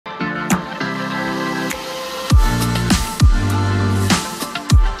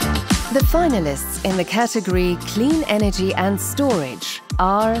The finalists in the category Clean Energy and Storage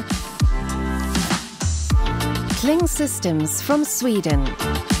are Kling Systems from Sweden.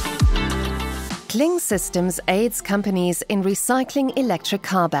 Kling Systems aids companies in recycling electric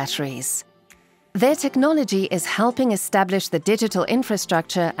car batteries. Their technology is helping establish the digital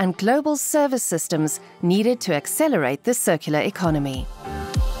infrastructure and global service systems needed to accelerate the circular economy.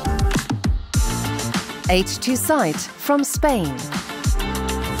 H2 Site from Spain.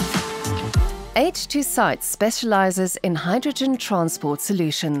 H2 Site specializes in hydrogen transport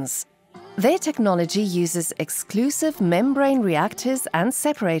solutions. Their technology uses exclusive membrane reactors and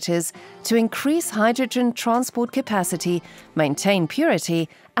separators to increase hydrogen transport capacity, maintain purity,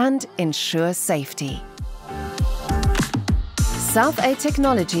 and ensure safety. South 8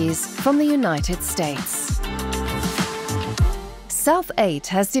 Technologies from the United States. South 8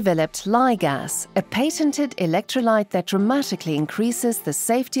 has developed LiGas, a patented electrolyte that dramatically increases the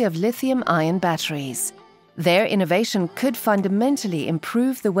safety of lithium-ion batteries. Their innovation could fundamentally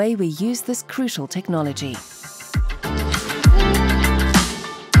improve the way we use this crucial technology.